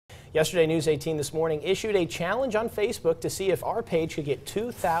Yesterday, News 18 This Morning issued a challenge on Facebook to see if our page could get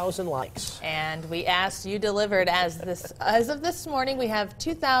 2,000 likes. And we asked, you delivered. As of this morning, we have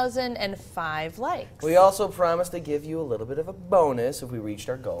 2,005 likes. We also promised to give you a little bit of a bonus if we reached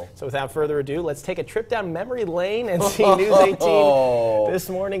our goal. So without further ado, let's take a trip down memory lane and see News 18 This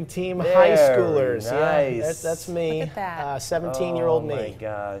Morning team high schoolers. Nice. Yeah, that's me. Look at that. 17-year-old me. Oh my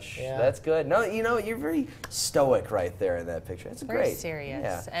gosh, Yeah. that's good. No, you know, you're very stoic right there in that picture. That's Very great. serious.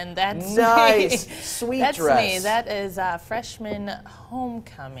 Yeah. And that's nice, me. sweet That's dress. me. That is freshman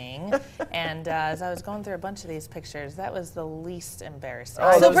homecoming. And as I was going through a bunch of these pictures, that was the least embarrassing.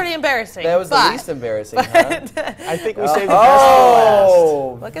 Oh, Still pretty embarrassing. That was the least embarrassing, huh? I think we saved the best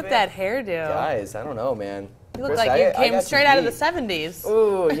for last. Look at that hairdo. Guys, I don't know, man. You look Chris, like you I came got straight out of the beat. 70s.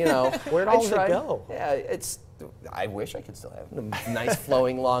 Ooh, you know. Where'd all of it go? Yeah, I wish I could still have them. Nice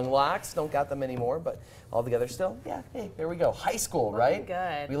flowing long locks. Don't got them anymore, but all together still. Yeah, hey, there we go. High school, right?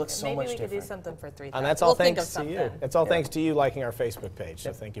 Good. We look so Maybe much we could different. do something for 3,000. And that's all We'll think thanks of to you. something. That's all thanks to you liking our Facebook page,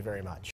 so thank you very much.